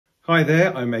Hi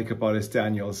there, I'm makeup artist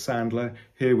Daniel Sandler,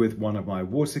 here with one of my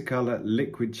watercolour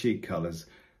liquid cheek colours.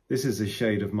 This is a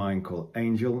shade of mine called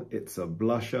Angel. It's a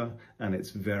blusher and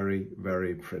it's very,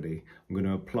 very pretty. I'm going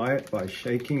to apply it by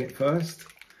shaking it first,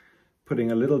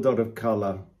 putting a little dot of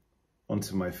colour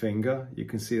onto my finger. You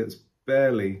can see it's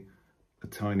barely a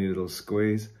tiny little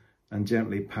squeeze, and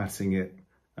gently patting it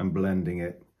and blending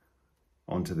it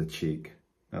onto the cheek.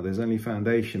 Now there's only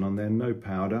foundation on there, no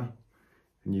powder.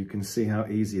 And you can see how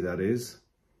easy that is.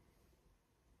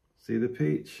 See the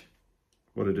peach?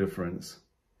 What a difference.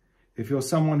 If you're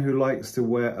someone who likes to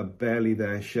wear a barely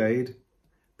there shade,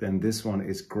 then this one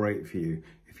is great for you.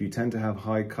 If you tend to have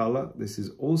high color, this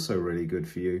is also really good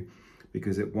for you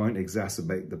because it won't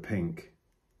exacerbate the pink.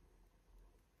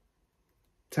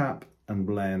 Tap and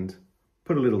blend.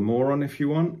 Put a little more on if you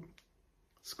want.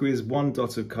 Squeeze one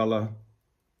dot of color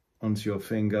onto your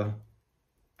finger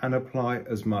and apply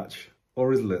as much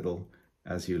or as little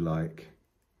as you like.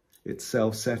 It's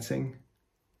self-setting,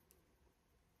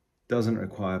 doesn't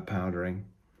require powdering,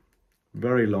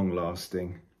 very long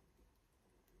lasting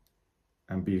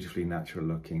and beautifully natural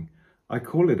looking. I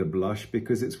call it a blush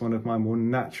because it's one of my more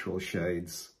natural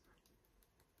shades,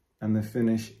 and the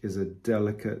finish is a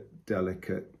delicate,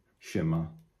 delicate shimmer.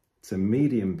 It's a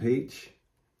medium peach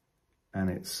and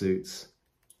it suits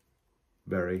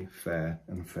very fair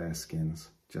and fair skins,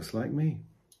 just like me.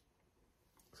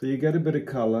 So you get a bit of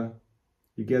colour,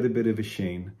 you get a bit of a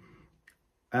sheen,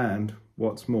 and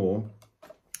what's more,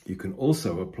 you can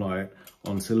also apply it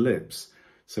onto lips.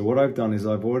 So what I've done is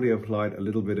I've already applied a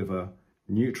little bit of a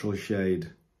neutral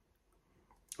shade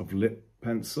of lip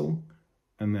pencil,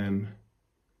 and then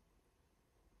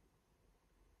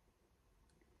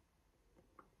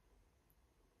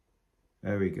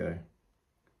there we go.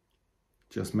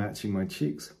 Just matching my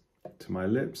cheeks to my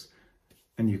lips.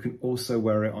 And you can also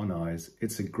wear it on eyes.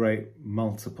 It's a great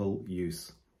multiple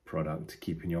use product to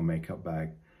keep in your makeup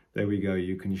bag. There we go.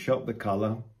 You can shop the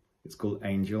color. It's called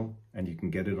Angel and you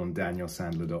can get it on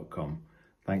danielsandler.com.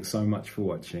 Thanks so much for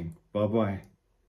watching. Bye-bye.